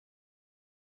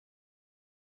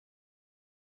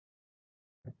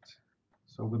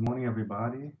So good morning,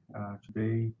 everybody.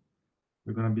 Today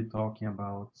we're going to be talking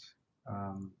about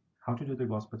how to do the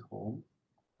gospel at home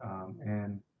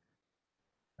and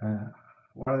uh,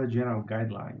 what are the general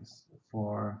guidelines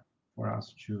for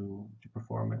us to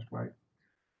perform it, right?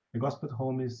 The gospel at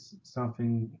home is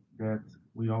something that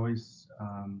we always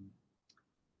uh,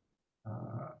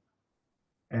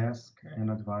 ask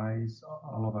and advise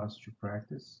all of us to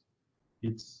practice.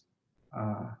 It's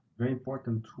a very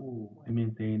important tool in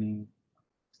maintaining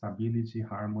stability,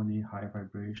 harmony, high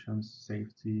vibrations,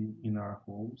 safety in our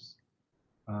homes,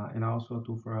 and also a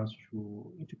tool for us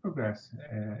to progress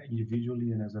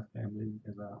individually and as a family,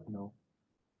 as a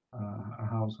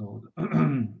household,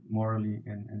 morally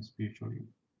and spiritually.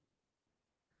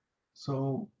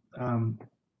 So,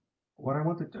 what I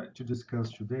wanted to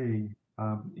discuss today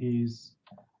is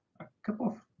a couple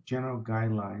of general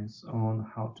guidelines on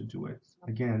how to do it.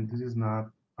 Again, this is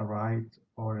not a rite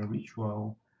or a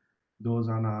ritual. Those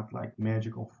are not like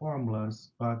magical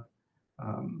formulas, but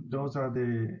those are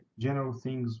the general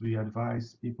things we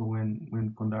advise people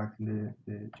when conducting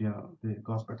the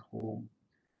gospel at home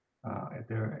at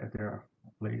their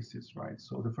places, right?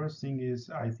 So the first thing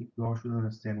is I think we all should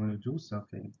understand when you do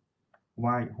something,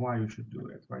 why you should do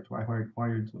it, right? Why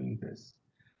you're doing this,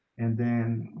 and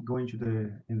then go into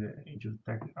the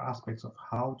technical aspects of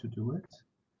how to do it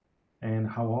and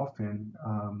how often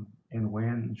and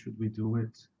when should we do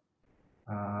it,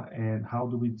 and how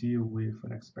do we deal with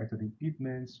unexpected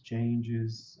impediments,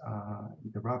 changes,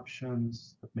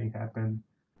 interruptions that may happen,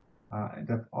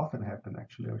 that often happen,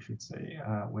 actually, I should say,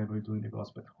 when we're doing the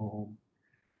gospel at home.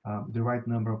 The right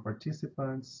number of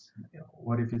participants,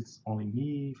 what if it's only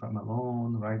me, if I'm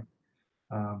alone, right?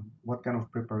 What kind of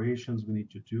preparations we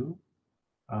need to do.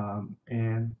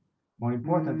 And more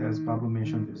important, as Pablo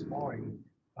mentioned this morning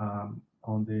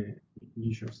on the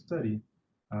initial study,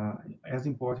 uh, as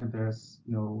important as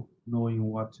knowing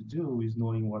what to do is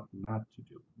knowing what not to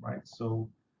do, right? So,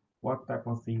 what type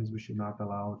of things we should not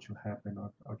allow to happen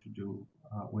or to do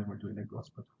when we're doing the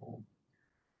gospel at home.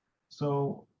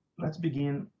 So let's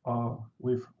begin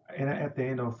with, and at the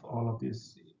end of all of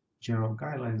these general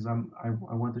guidelines,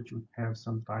 I wanted to have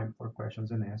some time for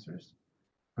questions and answers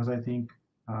because I think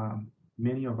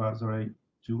many of us already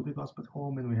do the gospel at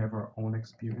home and we have our own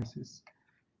experiences,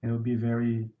 and it would be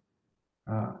very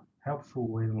uh,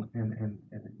 helpful and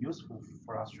useful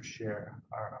for us to share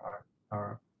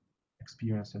our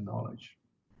experience and knowledge.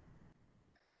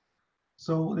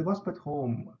 So the gospel at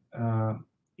home,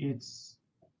 it's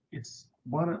it's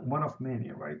one of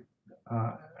many, right,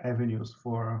 avenues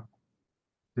for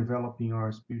developing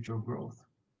our spiritual growth,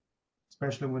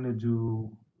 especially when we do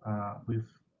with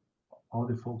all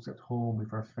the folks at home,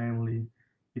 with our family.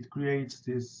 It creates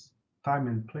this time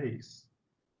and place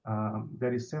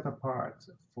that is set apart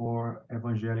for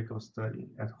evangelical study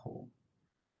at home.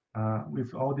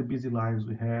 With all the busy lives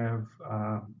we have,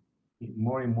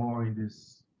 more and more in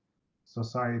this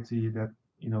society that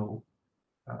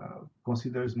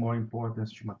considers more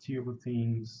importance to material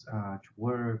things, to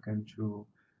work, and to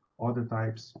other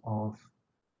types of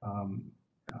um,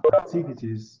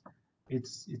 activities,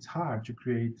 it's hard to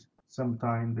create some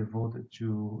time devoted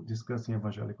to discussing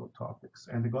evangelical topics.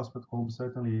 And the gospel at home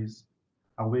certainly is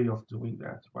a way of doing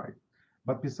that, right?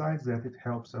 But besides that, it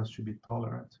helps us to be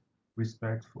tolerant,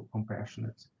 respectful,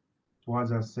 compassionate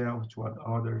towards ourselves, toward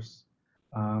others,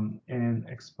 and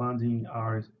expanding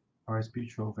our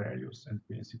spiritual values and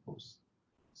principles.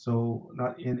 So,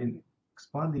 not in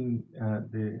expanding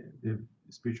the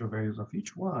spiritual values of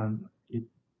each one, it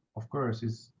of course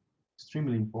is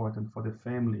extremely important for the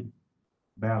family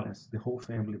balance, the whole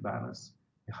family balance,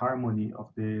 the harmony of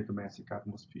the domestic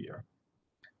atmosphere,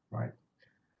 right?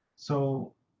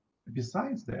 So,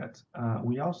 besides that,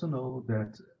 we also know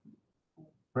that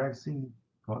practicing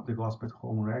the gospel at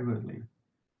home regularly,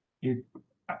 it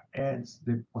adds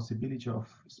the possibility of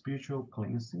spiritual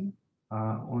cleansing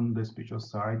on the spiritual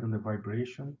side, on the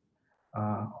vibration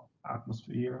uh,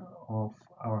 atmosphere of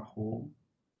our home,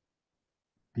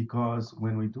 because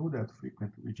when we do that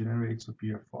frequently, we generate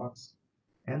superior thoughts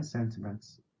and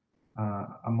sentiments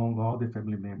among all the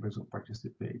family members who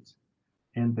participate.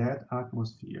 And that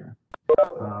atmosphere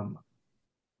um,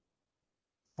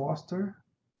 foster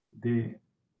the,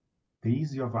 the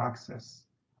ease of access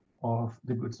of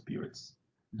the good spirits,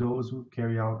 those who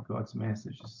carry out God's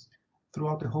messages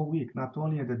throughout the whole week, not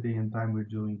only at the day and time we're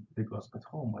doing the gospel at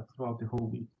home, but throughout the whole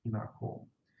week in our home.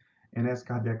 And as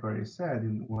Kardec already said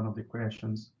in one of the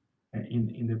questions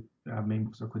in the main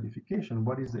books of codification,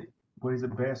 what is the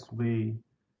best way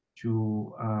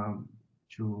to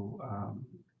to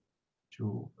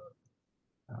to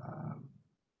um,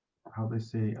 how they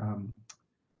say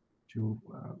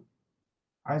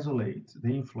isolate the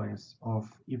influence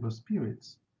of evil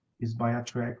spirits is by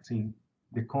attracting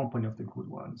the company of the good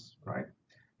ones, right?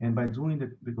 And by doing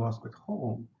the gospel at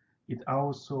home, it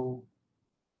also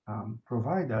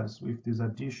provides us with this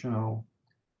additional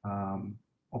um,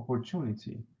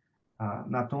 opportunity,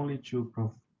 not only to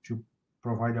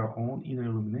provide our own inner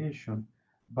illumination,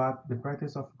 but the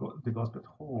practice of the gospel at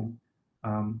home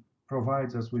um,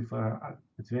 provides us with an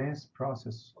advanced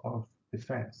process of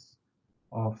defense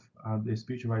of the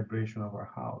spiritual vibration of our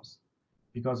house.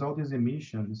 Because all these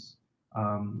emissions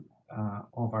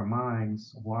of our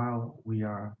minds while we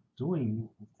are doing,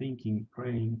 thinking,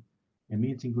 praying,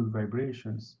 emitting good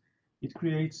vibrations, it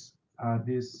creates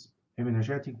this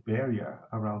energetic barrier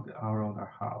around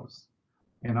our house.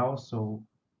 And also,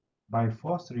 by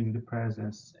fostering the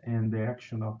presence and the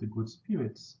action of the good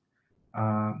spirits,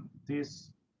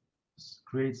 this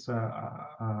creates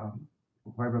a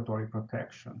vibratory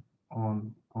protection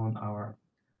on our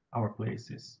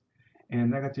places. And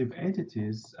negative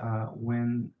entities,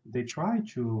 when they try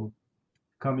to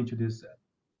come into this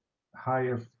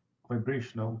higher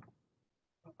vibrational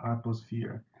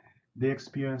atmosphere, they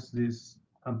experience this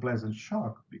unpleasant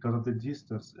shock because of the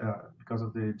distance, because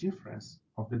of the difference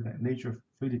of the nature,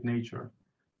 fluidic nature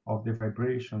of the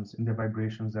vibrations and the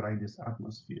vibrations that are in this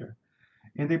atmosphere.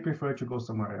 And they prefer to go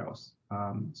somewhere else.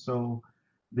 So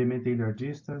they maintain their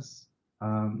distance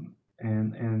um,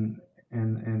 and, and,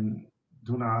 and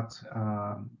do not,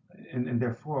 and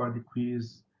therefore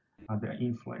decrease their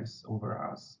influence over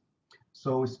us.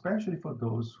 So, especially for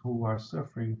those who are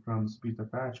suffering from spirit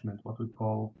attachment, what we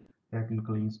call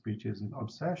technically in Spiritism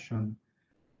obsession,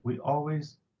 we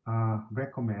always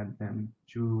recommend them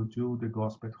to do the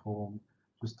gospel at home,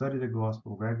 to study the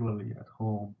gospel regularly at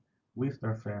home with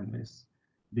their families,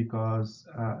 because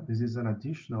this is an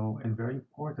additional and very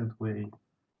important way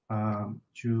um,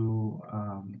 to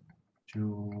um,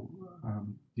 to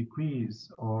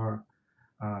decrease or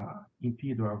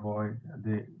impede or avoid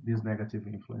these negative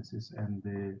influences and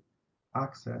the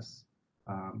access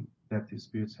that the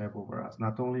spirits have over us,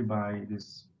 not only by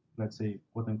this, let's say,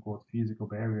 quote unquote, physical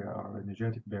barrier or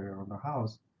energetic barrier on the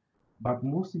house, but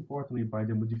most importantly by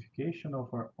the modification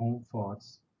of our own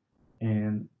thoughts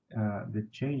and the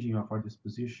changing of our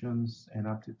dispositions and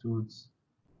aptitudes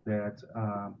that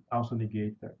also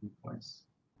negate that influence.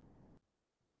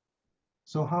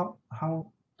 So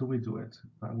how do we do it?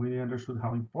 We understood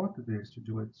how important it is to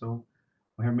do it. So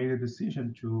we have made a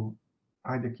decision to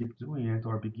either keep doing it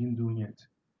or begin doing it.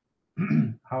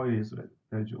 How is it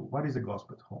that you? What is a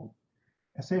gospel at home?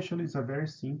 Essentially, it's a very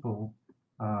simple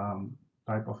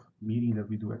type of meeting that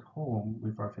we do at home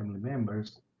with our family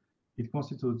members. It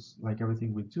constitutes, like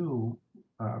everything we do,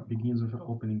 begins with an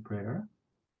opening prayer,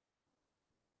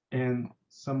 and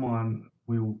someone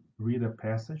will read a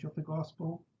passage of the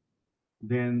gospel.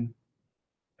 Then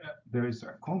there is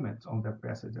a comment on that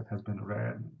passage that has been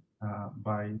read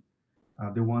by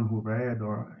the one who read,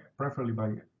 or preferably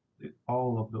by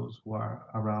all of those who are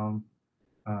around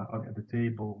at the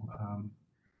table.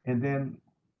 And then,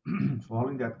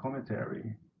 following that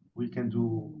commentary, we can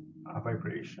do a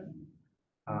vibration,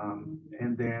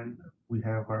 and then we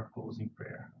have our closing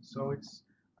prayer. So it's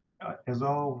as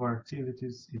all of our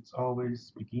activities, it's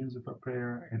always begins with a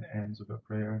prayer and ends with a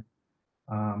prayer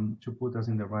to put us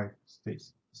in the right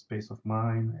space of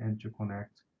mind and to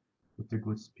connect with the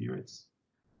good spirits.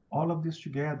 All of this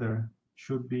together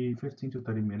should be 15 to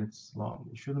 30 minutes long.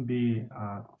 It shouldn't be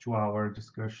a 2 hour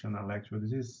discussion, a lecture.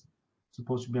 This is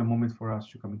supposed to be a moment for us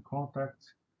to come in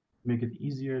contact, make it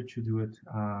easier to do it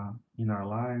in our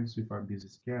lives with our busy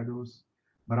schedules,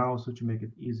 but also to make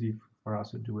it easy for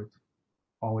us to do it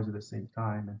always at the same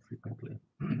time and frequently.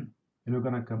 And we're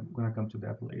gonna come to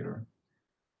that later.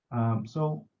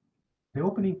 So the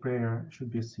opening prayer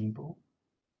should be a simple,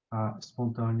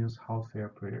 spontaneous, half-air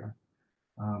prayer.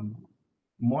 Um,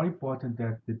 More important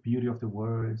than the beauty of the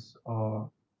words, or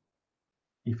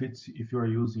if you are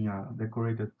using a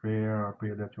decorated prayer or a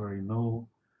prayer that you already know,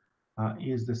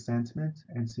 is the sentiment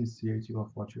and sincerity of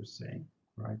what you're saying,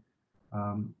 right?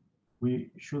 Um,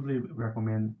 we should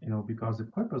recommend, because the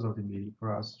purpose of the meeting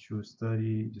for us to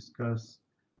study, discuss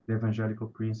the evangelical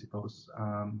principles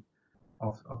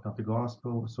of the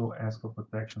gospel, so ask for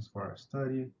protections for our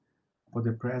study, for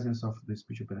the presence of the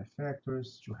spiritual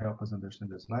benefactors to help us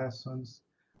understand these lessons.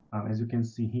 As you can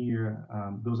see here,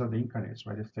 those are the incarnates,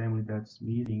 right? The family that's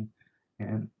meeting.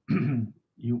 And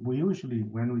we usually,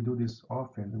 when we do this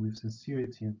often with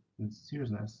sincerity and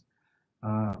seriousness,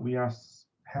 we are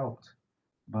helped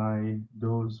by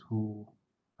those who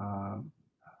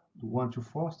want to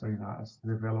foster in us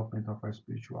the development of our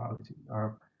spirituality,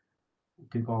 our we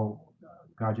can call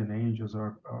guardian angels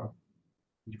or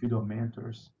individual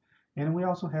mentors. And we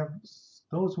also have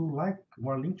those who like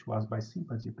more linked to us by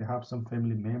sympathy, perhaps some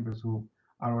family members who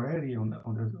are already on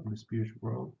the spiritual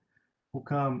world, who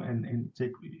come and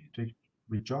take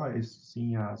rejoice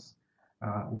seeing us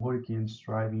working and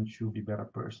striving to be better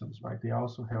persons, right? They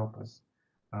also help us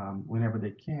whenever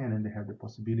they can and they have the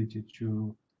possibility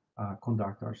to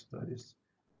conduct our studies.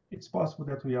 It's possible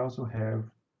that we also have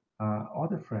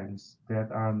other friends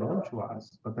that are known to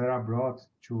us, but that are brought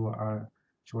to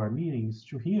our meetings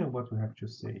to hear what we have to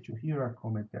say, to hear our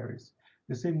commentaries,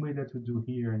 the same way that we do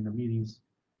here in the meetings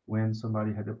when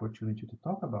somebody had the opportunity to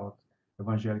talk about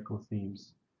evangelical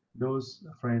themes. Those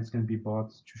friends can be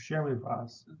brought to share with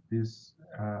us this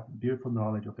beautiful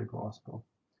knowledge of the gospel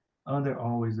under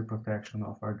always the protection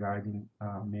of our guiding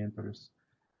mentors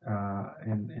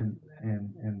and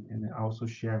also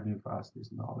sharing with us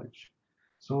this knowledge.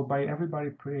 So by everybody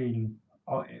praying,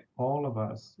 all of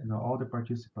us, all the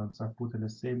participants are put in the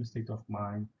same state of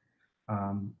mind,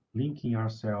 linking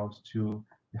ourselves to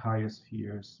the higher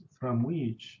spheres, from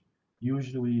which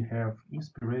usually we have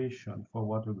inspiration for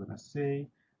what we're going to say,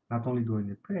 not only during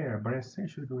the prayer, but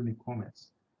essentially during the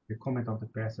comments, the comment of the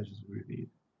passages we read.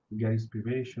 We get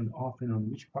inspiration often on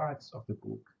which parts of the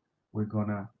book we're going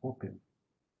to open.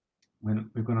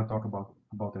 When we're going to talk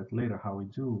about that later, how we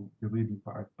do the reading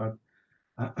part. But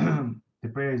the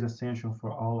prayer is essential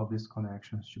for all of these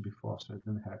connections to be fostered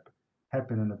and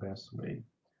happen in the best way.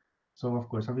 So, of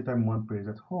course, every time one prays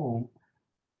at home,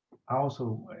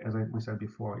 also, as we said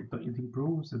before, it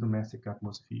improves the domestic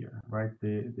atmosphere, right?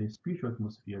 The spiritual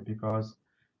atmosphere, because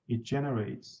it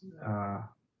generates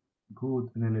good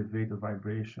and elevated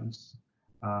vibrations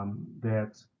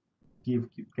that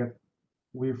get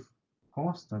with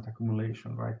constant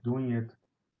accumulation, right? Doing it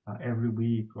every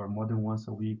week or more than once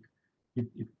a week,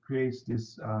 it creates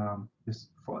this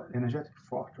energetic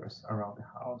fortress around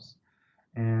the house.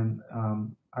 And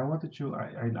I wanted to,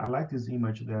 I like this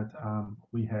image that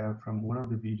we have from one of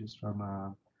the videos from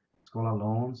School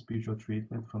Alone, Spiritual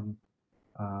Treatment from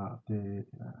the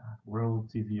World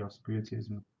TV of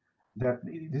Spiritism. That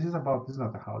this is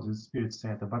not a house, it's a spirit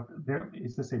center, but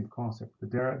it's the same concept.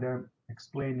 They're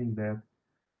explaining that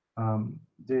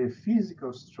the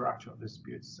physical structure of the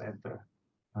spirit center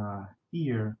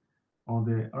here on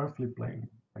the earthly plane,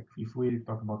 like if we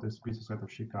talk about the Spirit Society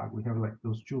of Chicago, we have like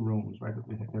those two rooms, right,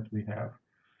 that we have.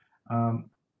 Um,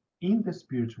 in the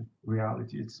spiritual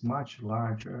reality, it's much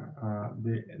larger.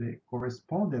 The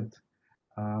correspondent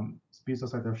Spirit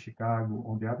Society of Chicago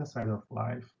on the other side of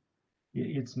life,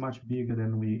 it's much bigger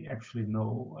than we actually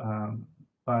know.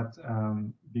 But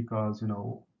because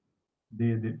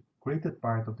the greater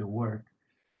part of the work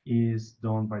is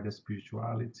done by the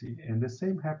spirituality. And the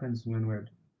same happens when we're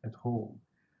at home.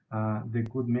 The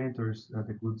good mentors,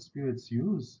 the good spirits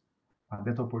use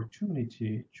that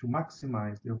opportunity to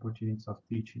maximize the opportunities of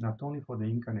teaching, not only for the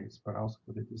incarnates, but also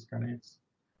for the discarnates.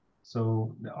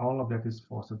 So all of that is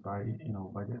fostered by,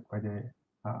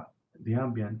 the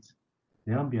ambient,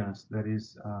 the ambience that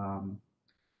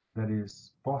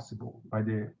is possible by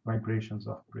the vibrations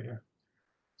of prayer.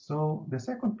 So the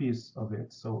second piece of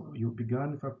it, so you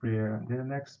began with a prayer, then the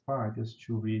next part is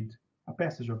to read a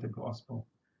passage of the gospel.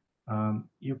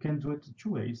 You can do it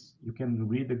two ways. You can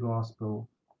read the gospel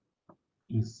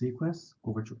in sequence,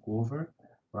 cover to cover,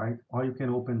 right? Or you can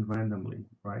open randomly,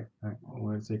 right?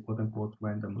 When I say quote unquote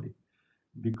randomly,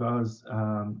 because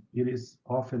it is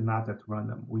often not at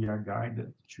random. We are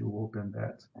guided to open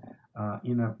that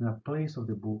in a place of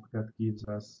the book that gives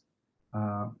us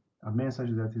a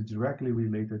message that is directly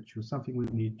related to something we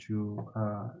need to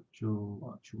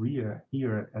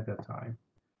hear at that time.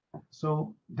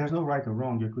 So there's no right or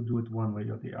wrong. You could do it one way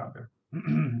or the other.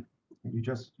 you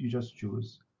just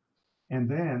choose. And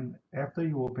then after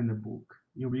you open the book,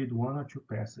 you read one or two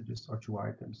passages or two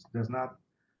items. There's no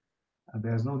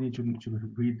need to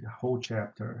read the whole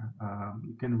chapter.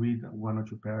 You can read one or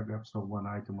two paragraphs or one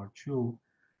item or two,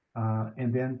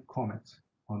 and then comment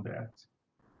on that.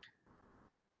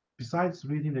 Besides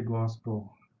reading the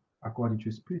gospel according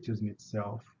to Spiritism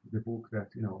itself, the book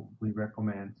that we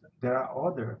recommend, there are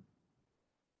other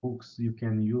books you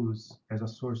can use as a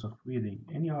source of reading.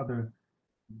 Any other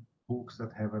books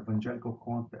that have evangelical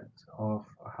content of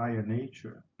a higher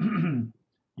nature,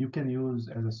 you can use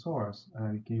as a source.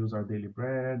 You can use Our Daily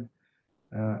Bread,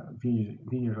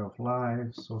 Vineyard of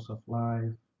Life, Source of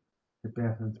Life, The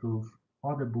Path and Truth,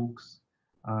 other books.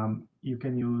 You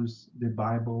can use the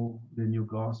Bible, the New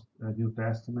Gospel, New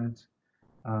Testament.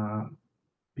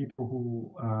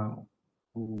 People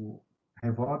who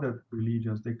have other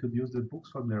religions, they could use the books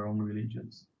from their own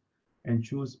religions and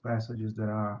choose passages that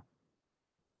are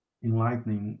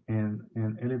enlightening and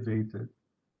elevated,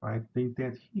 right? The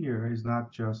intent here is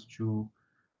not just to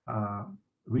uh,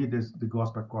 read the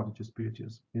gospel according to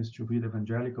Spiritism, is to read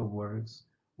evangelical words,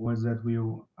 words that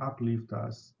will uplift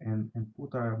us and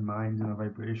put our minds in a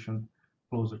vibration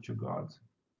closer to God.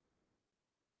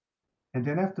 And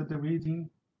then after the reading,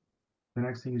 the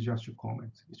next thing is just to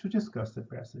comment, is to discuss the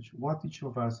passage, what each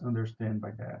of us understand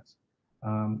by that.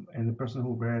 And the person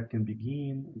who read can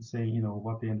begin and say,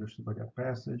 what they understood by that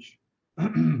passage,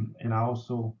 and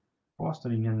also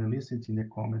fostering and eliciting the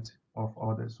comment of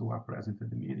others who are present at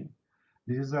the meeting.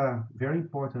 This is a very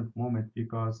important moment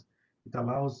because it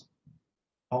allows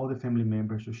all the family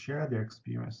members to share their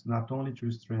experience, not only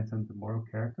to strengthen the moral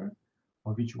character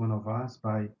of each one of us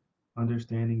by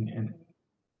understanding and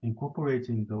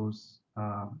incorporating those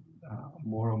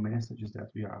moral messages that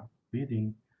we are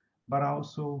reading, but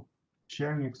also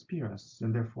sharing experience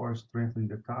and therefore strengthening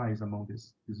the ties among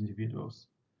these individuals.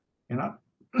 And not,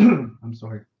 I'm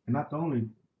sorry, and not only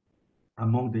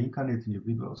among the incarnate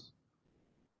individuals,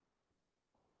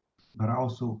 but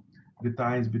also the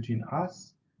ties between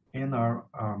us and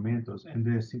our mentors and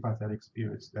the sympathetic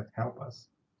spirits that help us,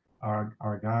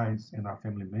 our guides and our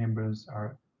family members,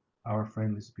 our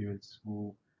friendly spirits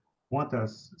who want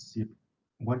us see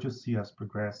want to see us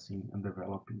progressing and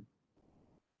developing.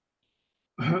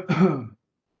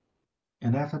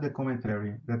 And after the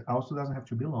commentary, that also doesn't have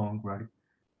to be long, right?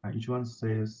 Each one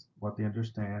says what they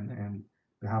understand and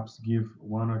perhaps give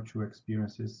one or two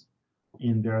experiences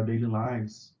in their daily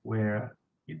lives where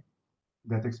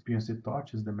that experience it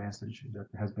touches the message that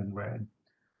has been read.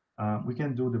 We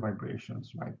can do the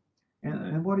vibrations, right?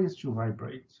 And what is to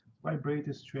vibrate? Vibrate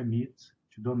is to emit,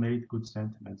 to donate good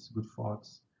sentiments, good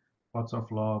thoughts, thoughts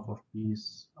of love, of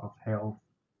peace, of health,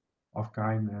 of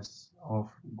kindness, of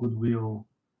goodwill,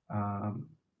 um,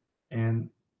 and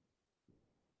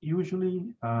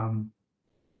usually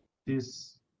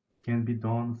this can be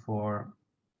done for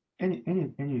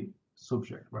any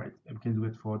subject, right? We can do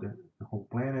it for the whole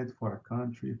planet, for a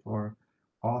country, for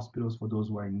hospitals, for those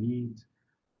who are in need,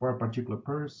 for a particular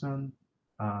person,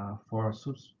 for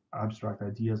abstract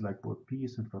ideas like both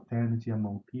peace and fraternity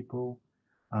among people.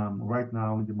 Right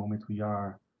now, in the moment we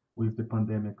are with the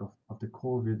pandemic of the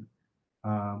COVID,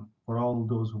 for all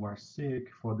those who are sick,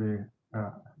 for the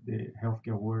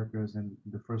healthcare workers and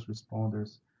the first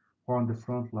responders who are on the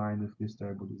front line with this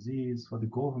terrible disease, for the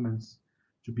governments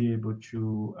to be able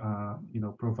to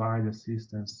provide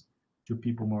assistance to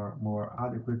people more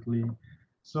adequately.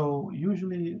 So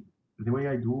usually the way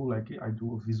I do, like I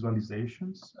do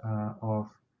visualizations of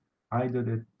either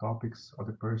the topics or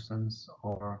the persons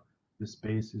or the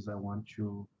spaces I want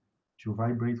to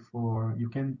vibrate for. You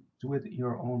can do it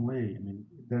your own way. I mean,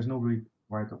 there's no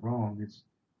right or wrong. It's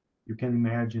you can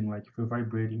imagine like if you're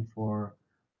vibrating for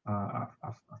a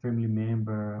family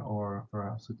member or for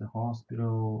a certain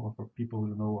hospital or for people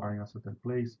you know are in a certain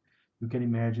place, you can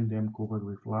imagine them covered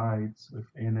with lights, with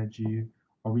energy,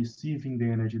 or receiving the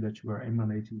energy that you are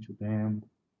emanating to them.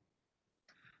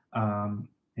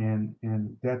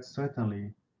 And that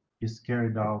certainly is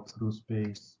carried out through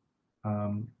space.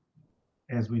 Um,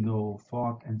 as we know,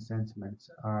 thought and sentiments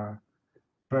are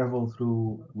travel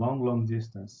through long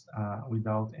distance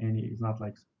without any. It's not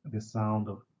like the sound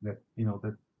of that,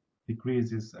 that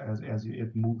decreases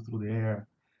it moves through the air.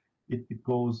 It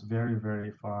goes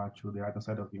very far to the other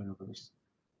side of the universe,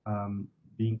 um,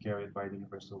 being carried by the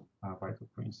universal vital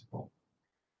principle.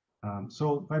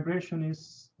 So vibration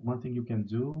is one thing you can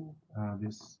do.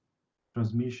 This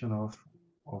transmission of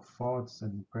thoughts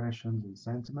and impressions and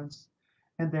sentiments,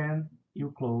 and then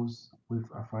you close with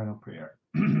a final prayer.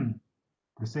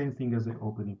 The same thing as the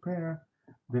opening prayer.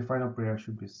 The final prayer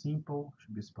should be simple,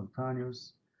 should be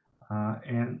spontaneous,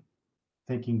 and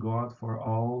thanking God for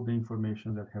all the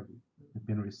information that have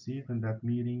been received in that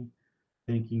meeting,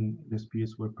 thanking the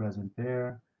spirits who were present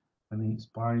there, and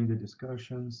inspiring the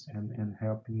discussions and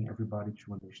helping everybody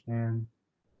to understand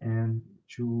and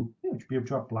to be able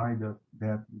to apply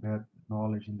that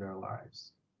knowledge in their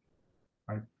lives.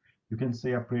 Right? You can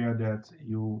say a prayer that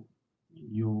you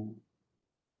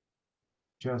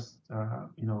just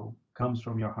comes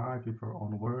from your heart with your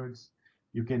own words.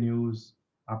 You can use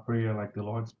a prayer like the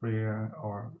Lord's Prayer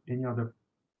or any other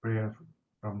prayer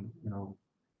from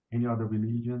any other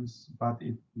religions. But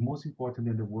most important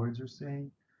than the words you're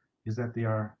saying is that they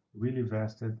are really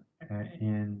vested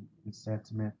in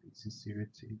sentiment, in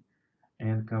sincerity,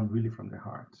 and come really from the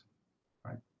heart,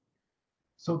 right?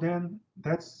 So then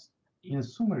that's in a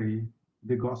summary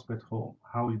the gospel at home,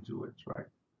 how you do it, right?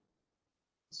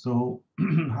 So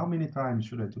how many times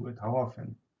should I do it? How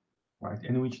often? Right?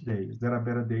 And which day? Is there a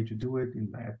better day to do it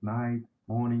at night,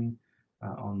 morning?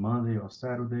 on Monday or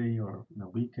Saturday or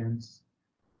weekends.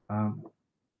 Um,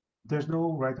 there's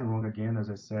no right and wrong again, as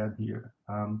I said here.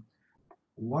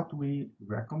 What we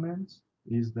recommend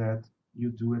is that you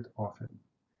do it often.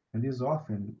 And this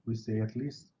often, we say at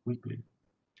least weekly.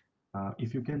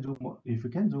 If you can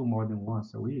do more than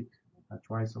once a week,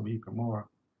 twice a week or more,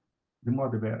 the more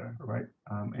the better, right?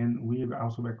 And we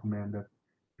also recommend that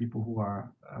people who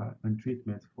are in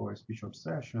treatment for speech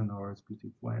obsession or speech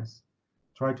influence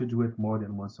try to do it more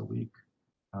than once a week,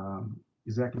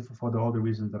 exactly for all the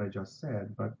reasons that I just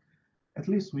said, but at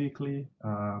least weekly.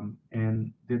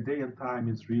 And the day and time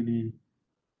is really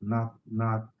not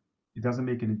it doesn't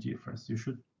make any difference. You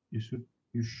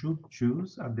should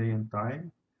choose a day and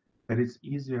time that it's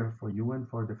easier for you and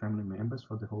for the family members,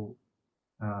 for the whole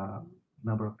uh,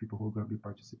 number of people who are going to be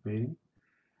participating,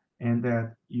 and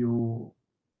that you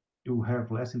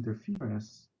have less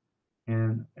interference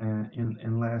and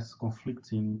less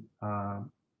conflicting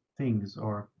things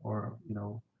or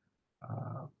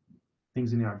uh,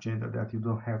 things in your agenda that you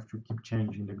don't have to keep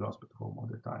changing the gospel at home all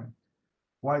the time.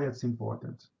 Why that's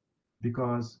important?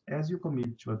 Because as you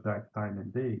commit to that time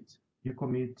and date, you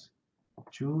commit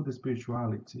to the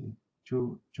spirituality,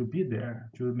 to be there,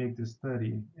 to make the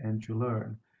study and to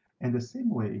learn. And the same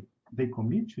way they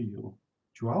commit to you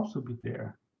to also be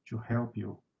there to help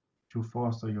you, to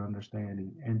foster your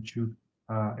understanding, and to,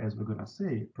 as we're gonna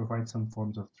say, provide some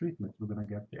forms of treatment. We're gonna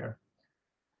get there.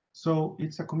 So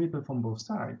it's a commitment from both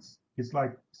sides. It's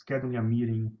like scheduling a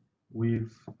meeting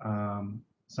with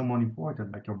someone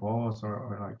important, like your boss,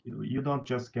 or like you don't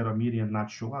just schedule a meeting and not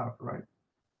show up, right?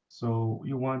 So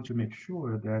you want to make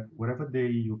sure that whatever day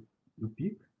you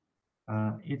pick,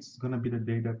 it's gonna be the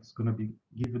day that's gonna be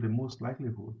give you the most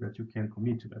likelihood that you can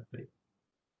commit to that day.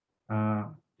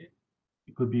 It,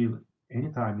 it could be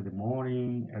anytime in the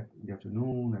morning, at in the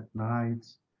afternoon, at night.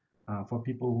 For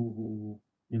people who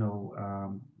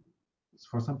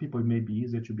for some people it may be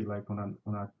easier to be like on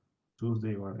a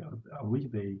Tuesday or a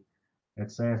weekday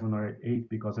at 7 or at 8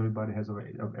 because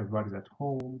everybody's at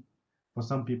home. For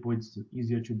some people, it's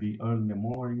easier to be early in the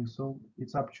morning. So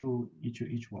it's up to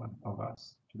each one of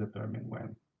us to determine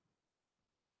when.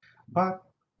 But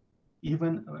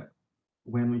even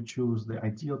when we choose the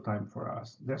ideal time for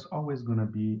us, there's always going to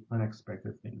be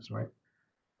unexpected things, right?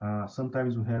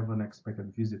 Sometimes we have an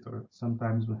unexpected visitor.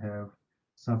 Sometimes we have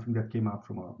something that came up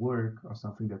from our work or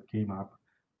something that came up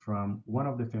from one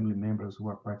of the family members who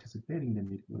are participating in the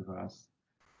meeting with us.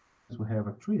 We have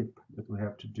a trip that we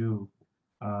have to do,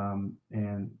 um,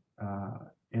 and uh,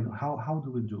 and how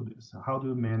do we do this? How do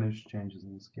we manage changes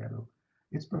in the schedule?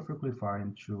 It's perfectly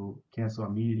fine to cancel a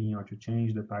meeting or to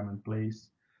change the time and place.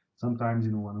 Sometimes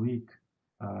in 1 week,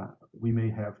 we may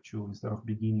have to, instead of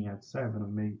beginning at 7,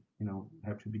 we may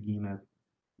have to begin at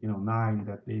 9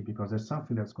 that day because there's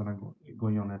something that's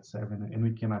going on at 7 and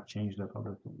we cannot change that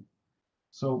other thing.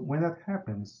 So when that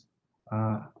happens,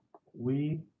 uh,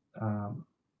 we um,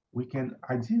 we can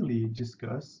ideally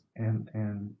discuss and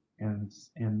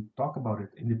talk about it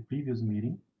in the previous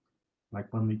meeting,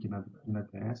 like 1 week in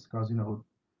advance, because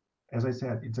as I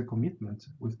said, it's a commitment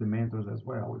with the mentors as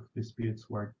well, with the spirits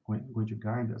who are going to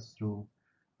guide us through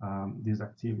these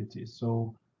activities.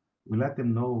 So we let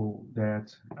them know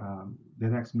that the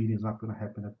next meeting is not going to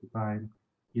happen at the time.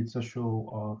 It's a show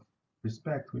of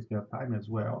respect with their time as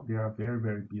well. They are very,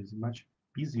 very busy, much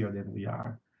busier than we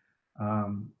are.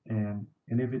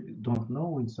 And if it don't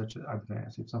know in such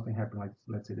advance, if something happened like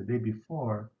let's say the day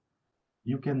before,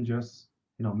 you can just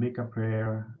make a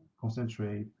prayer,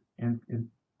 concentrate, and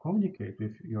communicate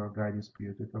with your guiding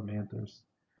spirit, with your mentors,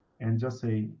 and just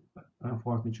say,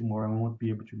 unfortunately, tomorrow I won't be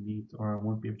able to meet, or I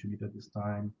won't be able to meet at this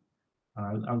time.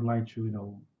 I would like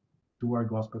to, do our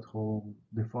gospel at home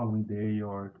the following day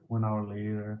or 1 hour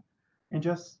later, and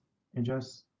just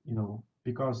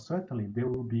because certainly they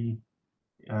will be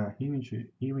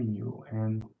hearing you,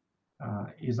 and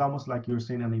it's almost like you're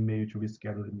sending an email to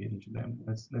reschedule the meeting to them.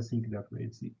 Let's think that way.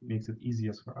 It makes it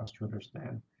easiest for us to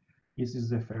understand. This is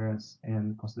the fairness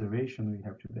and consideration we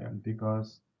have to them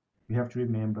because we have to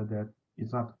remember that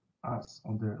it's not us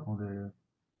on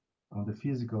the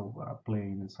physical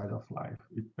plane inside of life.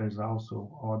 There's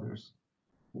also others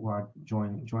who are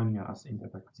joining us in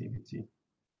that activity.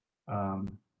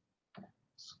 Um,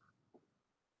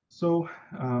 so,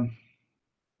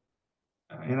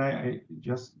 and I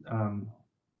just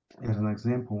as an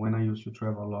example, when I used to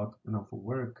travel a lot, for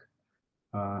work,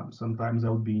 sometimes I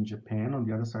would be in Japan on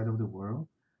the other side of the world,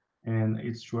 and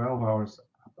it's 12 hours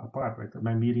apart, right?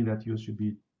 My meeting that used to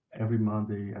be every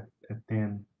Monday at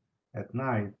 10 at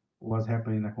night was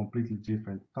happening a completely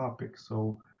different topic.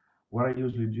 So what I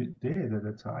usually did at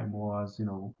the time was,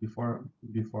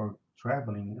 before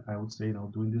traveling, I would say,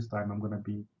 during this time I'm going to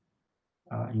be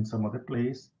in some other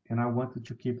place, and I wanted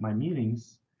to keep my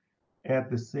meetings at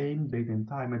the same date and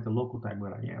time at the local time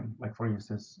where I am. Like for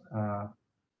instance,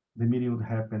 the meeting would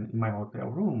happen in my hotel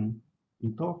room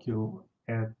in Tokyo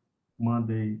at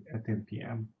Monday at 10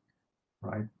 p.m.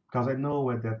 Right? Because I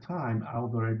know at that time I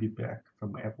would already be back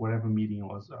from whatever meeting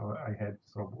was I had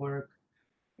from work,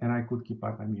 and I could keep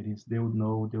up my meetings. They would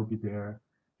know they'll be there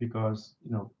because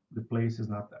the place is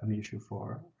not an issue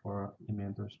for the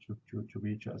mentors to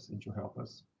reach us and to help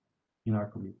us in our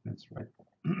commitments, right?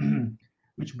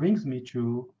 Which brings me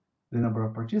to the number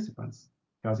of participants,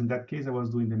 because in that case I was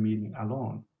doing the meeting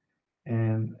alone,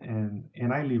 and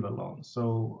I live alone.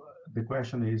 So the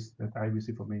question is that I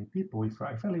receive from many people: if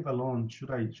I live alone,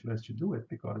 should I still do it?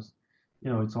 Because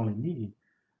it's only me.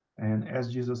 And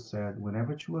as Jesus said,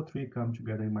 whenever two or three come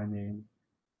together in my name,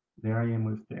 there I am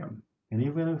with them. And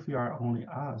even if we are only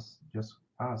us, just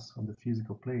us on the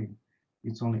physical plane,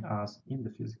 it's only us in the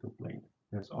physical plane.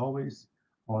 There's always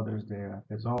others there.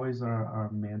 There's always our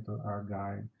mentor, our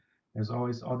guide. There's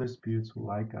always other spirits who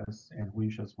like us and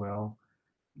wish us well.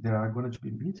 They are going to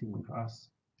be meeting with us.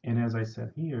 And as I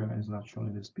said here, and it's not shown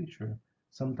in this picture,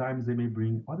 sometimes they may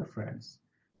bring other friends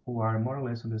who are more or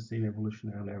less on the same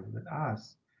evolutionary level that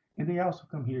us. And they also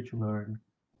come here to learn,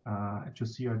 to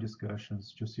see our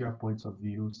discussions, to see our points of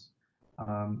views,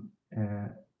 um, uh,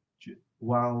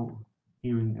 while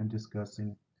hearing and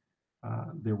discussing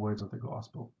the words of the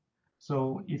gospel.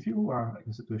 So if you are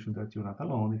in a situation that you're not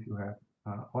alone, if you have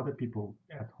other people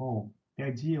at home, the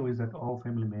idea is that all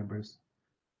family members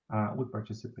would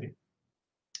participate.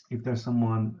 If there's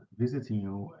someone visiting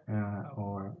you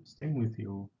or staying with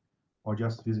you or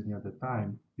just visiting at the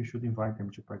time, you should invite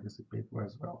them to participate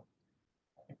as well.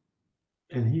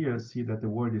 And here, see that the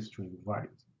word is to invite.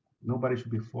 Nobody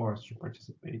should be forced to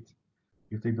participate.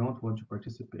 If they don't want to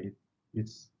participate,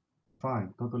 it's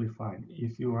fine, totally fine.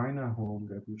 If you are in a home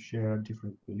that you share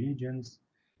different religions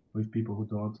with people who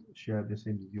don't share the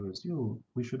same view as you,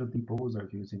 we shouldn't impose our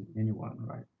views in anyone,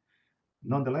 right?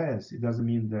 Nonetheless, it doesn't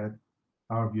mean that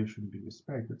our view shouldn't be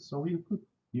respected. So you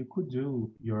could do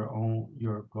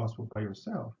your gospel by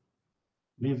yourself,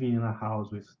 living in a house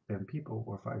with 10 people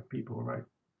or 5 people, right?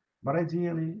 But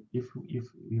ideally, if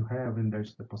you have and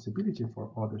there's the possibility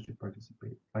for others to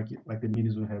participate, like the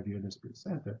meetings we have here in the Spirit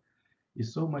Center,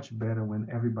 it's so much better when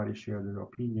everybody shares their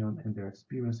opinion and their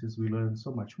experiences. We learn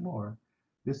so much more.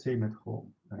 The same at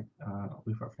home, like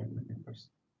with our family members.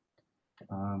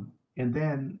 And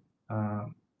then,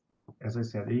 as I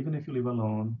said, even if you live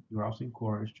alone, you're also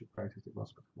encouraged to practice the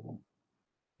gospel at home.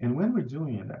 And when we're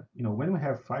doing that, when we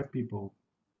have 5 people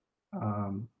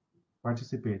um,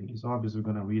 participating, it's obvious we're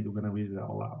gonna read it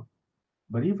out loud.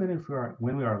 But even if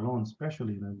when we are alone,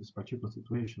 especially in this particular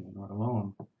situation, we're not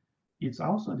alone, it's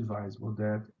also advisable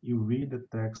that you read the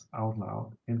text out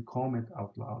loud and comment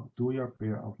out loud, do your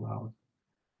prayer out loud,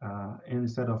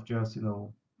 instead of just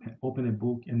open a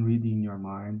book and reading in your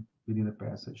mind, reading the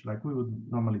passage like we would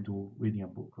normally do reading a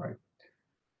book, right?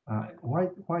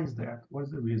 Why is that? What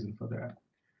is the reason for that?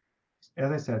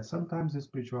 As I said, sometimes the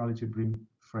spirituality brings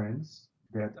friends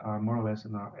that are more or less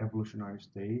in our evolutionary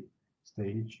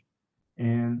stage,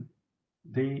 and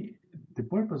they the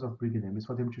purpose of bringing them is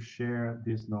for them to share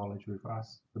this knowledge with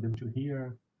us, for them to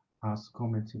hear us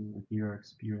commenting and hear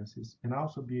experiences, and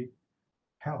also be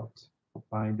helped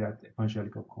by that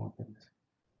evangelical content.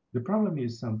 The problem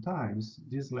is sometimes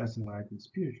these less enlightened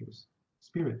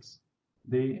spirits,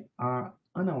 they are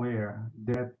unaware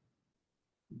that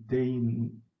they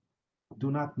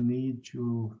do not need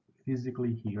to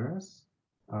physically hear us.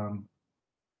 Um,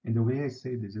 and the way I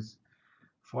say this is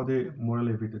for the more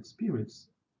elevated spirits,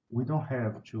 we don't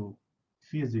have to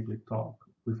physically talk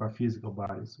with our physical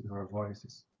bodies, with our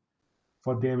voices,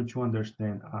 for them to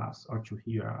understand us or to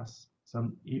hear us.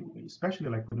 Especially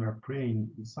like when we are praying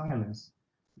in silence,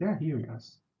 they are hearing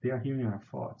us. They are hearing our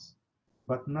thoughts.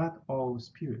 But not all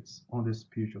spirits on the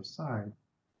spiritual side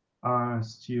are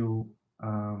still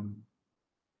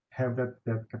have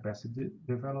that capacity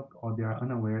developed, or they are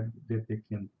unaware that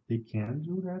they can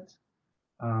do that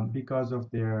because of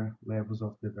their levels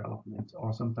of development,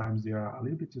 or sometimes they are a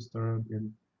little bit disturbed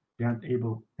and they aren't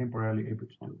temporarily able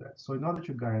to do that. So in order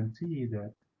to guarantee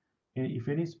that if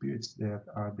any spirits that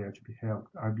are there to be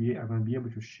helped are going to be able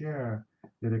to share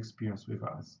that experience with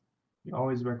us, we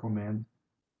always recommend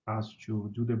us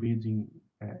to do the reading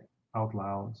out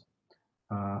loud,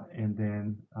 and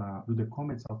then do the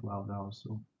comments out loud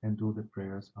also, and do the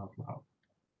prayers out loud.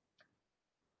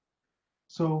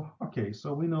 So, okay,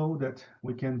 so we know that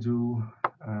we can do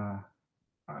uh,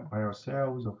 by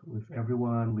ourselves or with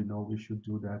everyone. We know we should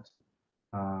do that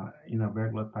in a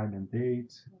regular time and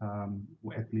date,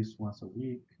 at least once a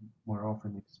week, more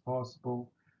often if it's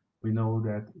possible. We know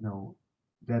that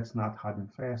that's not hard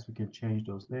and fast. We can change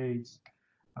those dates.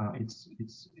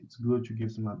 It's good to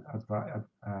give some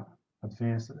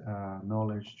advanced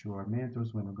knowledge to our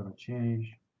mentors when we're going to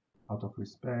change, out of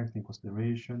respect and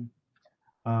consideration.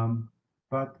 Um,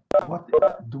 but what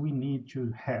do we need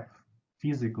to have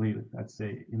physically, let's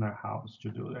say, in our house to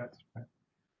do that?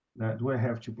 Right? Do I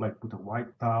have to like put a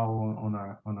white towel on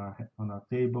our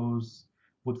tables,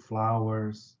 put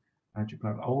flowers, and to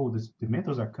like, oh, the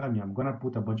mentors are coming. I'm gonna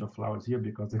put a bunch of flowers here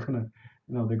because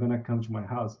they're gonna come to my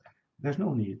house. There's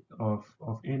no need of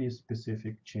any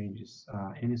specific changes,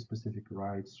 any specific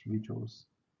rites, rituals,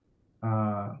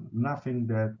 nothing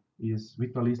that is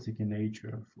ritualistic in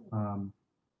nature. Um,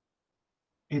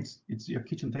 it's your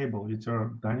kitchen table, it's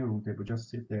your dining room table. Just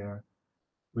sit there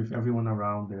with everyone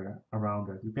around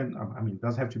it. You can, I mean, it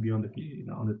does have to be on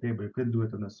the table. You can do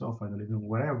it on the sofa, in the living room,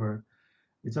 wherever.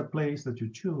 It's a place that you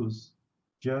choose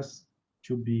just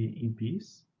to be in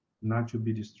peace, not to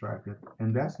be distracted.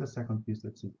 And that's the second piece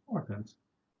that's important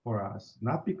for us,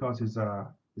 not because it's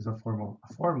a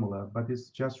formula, but it's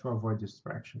just to avoid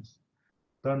distractions.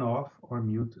 Turn off or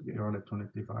mute your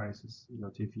electronic devices, your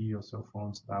TV, your cell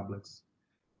phones, tablets,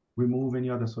 remove any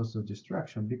other source of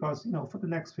distraction because for the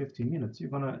next 15 minutes you're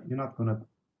not gonna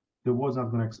the world's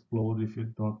not gonna explode if you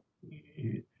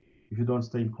don't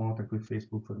stay in contact with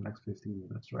Facebook for the next 15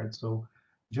 minutes, right? So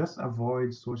just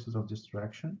avoid sources of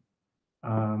distraction,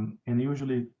 and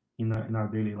usually in our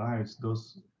daily lives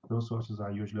those sources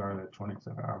are usually our electronics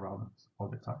that are around us all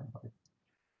the time, right?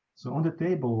 So on the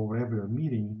table or wherever you're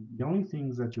meeting, the only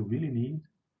things that you really need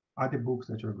are the books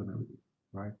that you're going to read,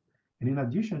 right? And in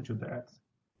addition to that,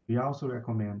 we also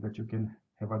recommend that you can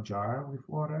have a jar with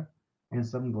water and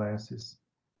some glasses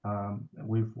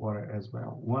with water as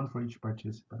well, one for each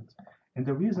participant. And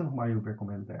the reason why we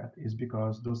recommend that is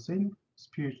because those same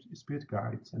spirit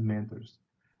guides and mentors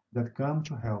that come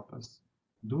to help us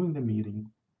during the meeting,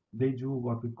 they do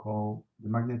what we call the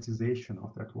magnetization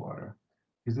of that water.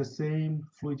 It's the same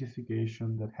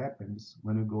fluidification that happens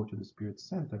when we go to the spirit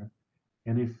center.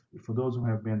 And if for those who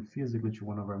have been physically to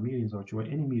one of our meetings or to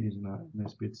any meetings in a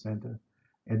spirit center,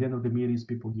 at the end of the meetings,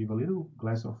 people give a little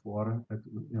glass of water that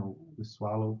we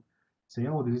swallow, say,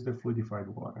 "Oh, this is the fluidified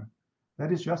water."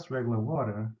 That is just regular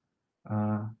water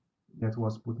uh, that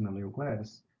was put in a little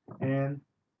glass, and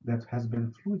that has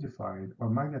been fluidified or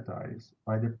magnetized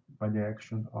by the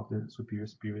action of the superior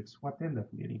spirits who attend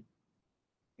that meeting.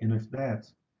 And with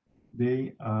that,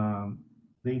 they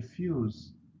they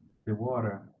infuse the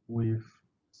water with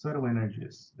subtle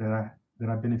energies that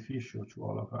are beneficial to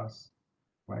all of us,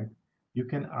 right? You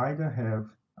can either have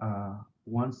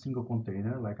one single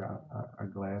container, like a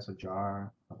glass, a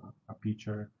jar, a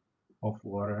pitcher of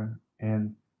water,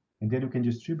 and then you can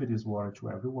distribute this water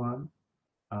to everyone.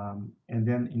 And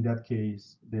then in that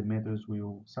case, the mentors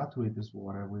will saturate this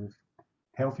water with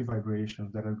healthy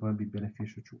vibrations that are going to be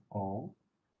beneficial to all.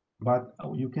 But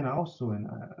you can also, and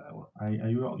I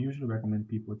usually recommend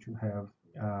people to have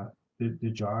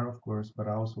the jar, of course, but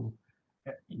also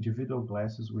individual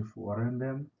glasses with water in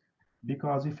them.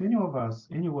 Because if any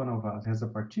one of us has a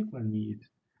particular need,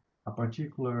 a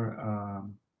particular uh,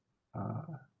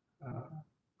 uh,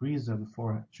 reason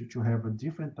to have a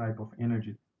different type of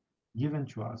energy given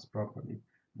to us properly,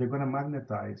 they're going to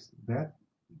magnetize that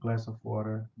glass of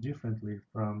water differently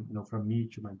from me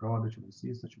to my brother, to my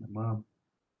sister, to my mom.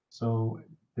 So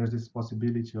there's this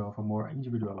possibility of a more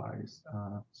individualized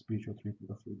spiritual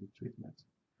treatment or fluid treatment.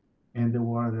 And the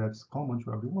water that's common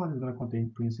to everyone is going to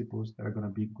contain principles that are going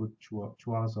to be good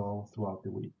to us all throughout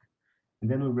the week. And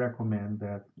then we recommend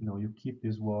that you keep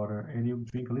this water and you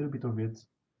drink a little bit of it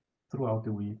throughout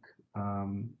the week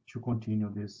to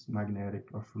continue this magnetic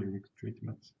or fluidic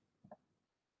treatment.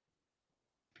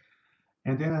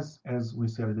 And then, as we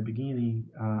said at the beginning,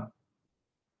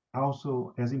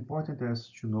 also as important as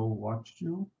to know what to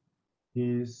do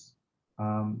is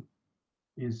um,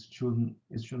 is to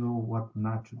know what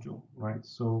not to do, right?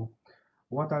 So,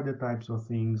 what are the types of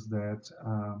things that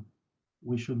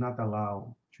we should not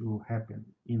allow to happen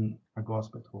in a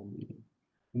gospel home meeting?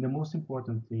 And the most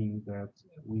important thing that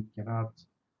we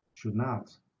should not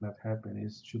let happen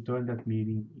is to turn that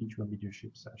meeting into a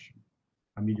mediumship session,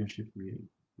 a mediumship meeting,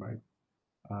 right?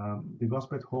 The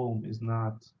gospel at home is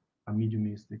not a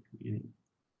mediumistic meeting.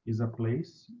 It's a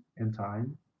place and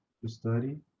time to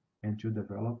study and to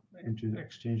develop and to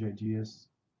exchange ideas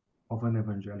of an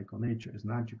evangelical nature. It's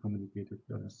not to communicate with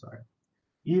the other side.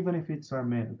 Even if it's our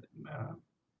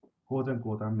quote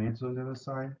unquote our mentors on the other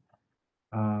side,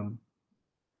 Um,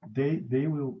 they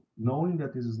will, knowing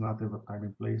that this is not a time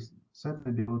and place,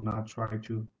 certainly they will not try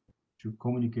to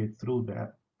communicate through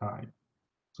that time.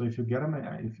 So if you get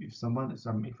if someone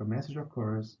if a message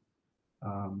occurs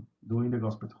during the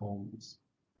gospel at home, it's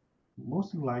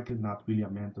most likely not really a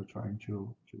mentor trying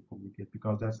to communicate,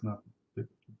 because that's not the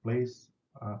place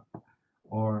uh,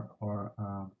 or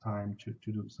time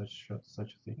to do such a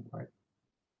thing, right?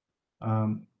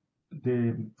 Um,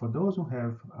 for those who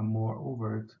have a more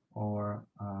overt or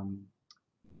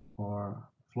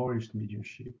flourished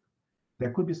mediumship,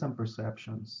 there could be some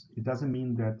perceptions. It doesn't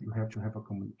mean that you have to have a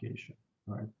communication,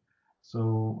 right?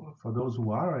 So for those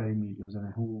who are already mediums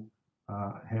and who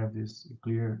have this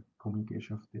clear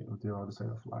communication of the other side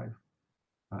of life,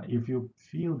 if you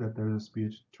feel that there is a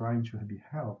spirit trying to be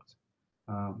helped,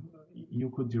 um, you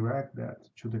could direct that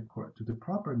to the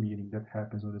proper meeting that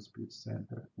happens on the spirit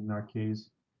center. In our case,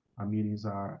 our meetings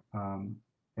are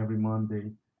every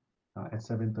Monday at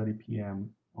 7:30 p.m.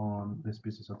 on the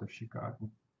Spiritist of Chicago.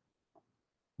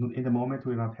 In the moment,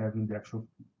 we're not having the actual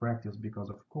practice because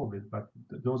of COVID, but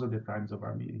those are the times of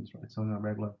our meetings, right? So on a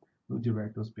regular, we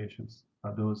direct those patients,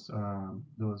 those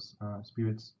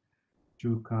spirits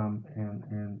to come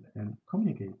and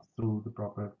communicate through the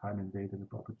proper time and date and the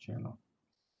proper channel.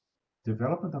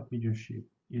 Development of mediumship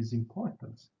is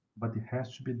important, but it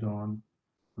has to be done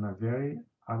in a very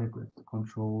adequate,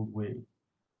 controlled way,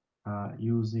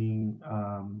 using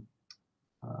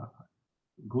uh,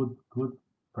 good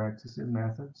practice and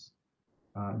methods,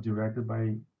 directed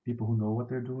by people who know what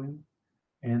they're doing,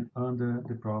 and under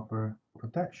the proper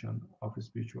protection of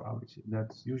spirituality.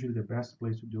 That's usually the best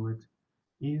place to do it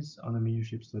is on a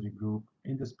mediumship study group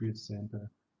in the Spirit Center,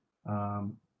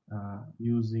 um,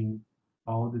 using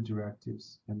all the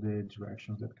directives and the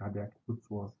directions that Kardec put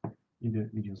forth in the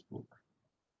Medium's book.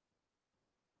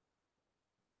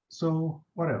 So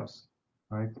what else,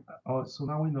 right? So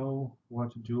now we know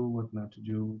what to do, what not to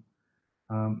do.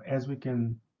 As we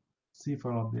can see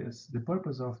for all this, the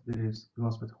purpose of this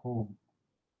gospel at home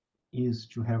is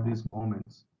to have these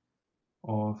moments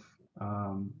of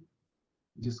um,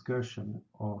 discussion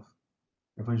of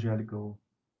evangelical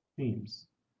themes,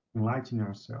 enlightening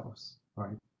ourselves,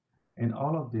 right? And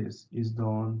all of this is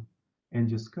done and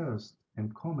discussed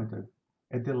and commented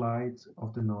at the light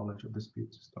of the knowledge of the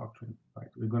Spiritist doctrine, right?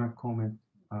 We're going to comment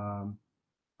um,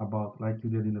 about, like you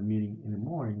did in the meeting in the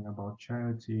morning, about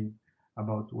charity,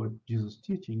 about what Jesus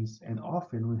teachings, and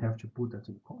often we have to put that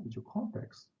into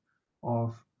context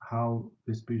of how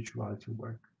the spirituality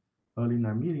work. Early in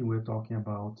our meeting, we're talking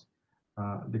about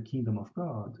the kingdom of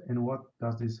God and what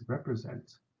does this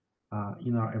represent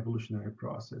in our evolutionary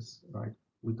process, right?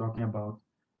 We're talking about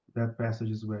that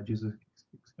passages where Jesus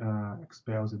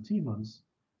expels the demons.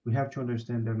 We have to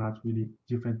understand they're not really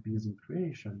different beings in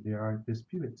creation. They are the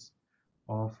spirits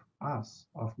of us,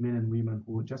 of men and women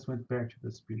who just went back to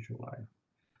the spiritual life.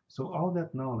 So all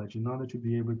that knowledge, in order to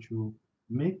be able to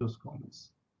make those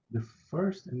comments, the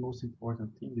first and most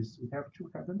important thing is we have to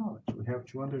have the knowledge. We have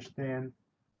to understand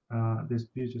the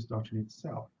Spiritist doctrine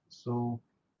itself. So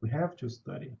we have to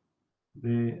study.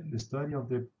 The study of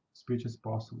the Spiritist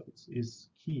postulates is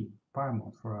key,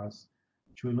 paramount for us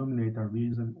to illuminate our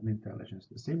reason and intelligence.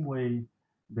 The same way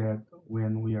that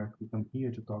when we come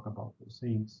here to talk about those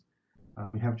things,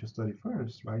 we have to study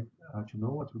first, right, to know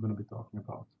what we're going to be talking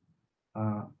about.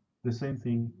 Uh, the same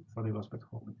thing for the gospel at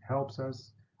home. It helps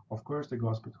us. Of course, the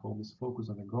gospel at home is focused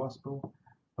on the gospel,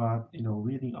 but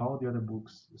reading all the other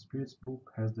books, the Spirit's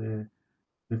book has the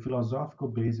philosophical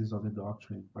basis of the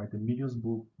doctrine, right? The Medium's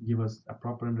book give us a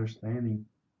proper understanding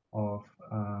of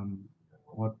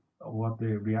what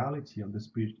the reality of the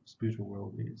spiritual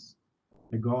world is.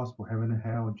 The gospel, heaven and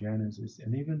hell, Genesis,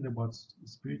 and even the what's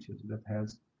spiritual that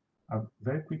has a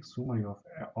very quick summary of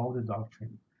all the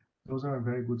doctrine. Those are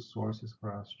very good sources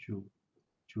for us to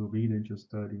read and to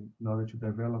study in order to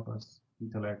develop us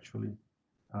intellectually,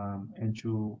 and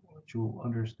to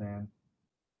understand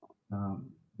um,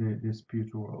 the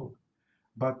spiritual world.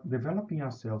 But developing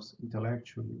ourselves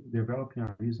intellectually, developing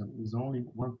our reason is only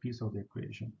one piece of the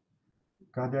equation.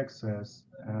 Kardec says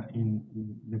in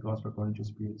the Gospel according to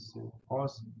Spirits,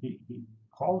 he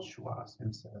calls to us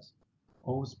and says,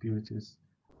 "O Spiritists,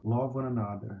 love one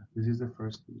another. This is the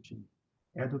first teaching.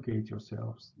 Educate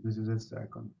yourselves. This is the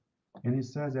second." And he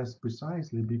says that's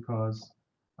precisely because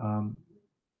um,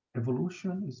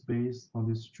 evolution is based on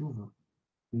these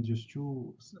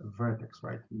two vertex,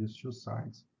 right? These two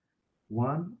sides.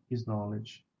 One is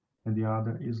knowledge, and the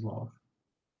other is love.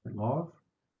 The love,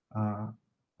 uh,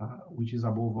 which is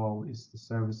above all, is the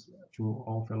service to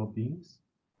all fellow beings.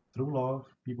 Through love,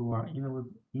 people are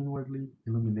inwardly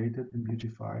illuminated and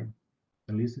beautified.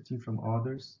 eliciting from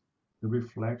others the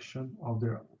reflection of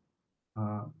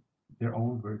uh, their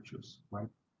own virtues, right?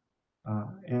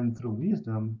 And through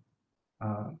wisdom,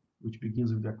 uh, which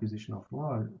begins with the acquisition of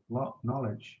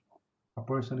knowledge, a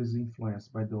person is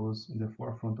influenced by those in the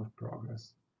forefront of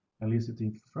progress,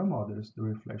 eliciting from others the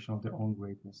reflection of their own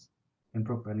greatness and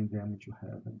propelling them into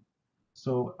heaven.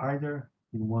 So, either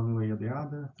in one way or the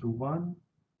other, through one,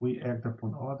 we act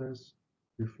upon others,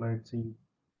 reflecting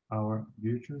our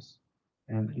virtues,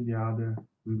 and in the other,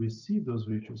 we receive those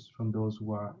virtues from those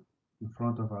who are in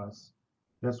front of us.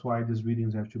 That's why these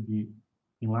readings have to be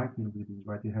enlightening readings,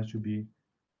 right? It has to be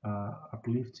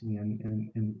uplifting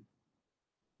and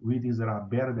readings that are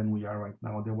better than we are right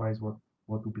now. Otherwise, what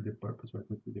would be the purpose? What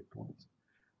would be the point?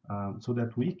 So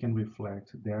that we can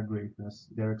reflect their greatness,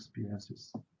 their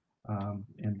experiences,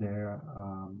 and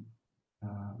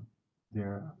uh,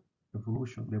 their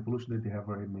evolution, the evolution that they have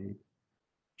already made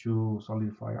to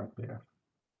solidify our path.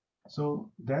 So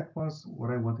that was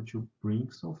what I wanted to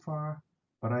bring so far,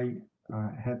 but I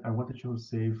wanted to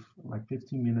save like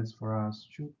 15 minutes for us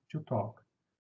to talk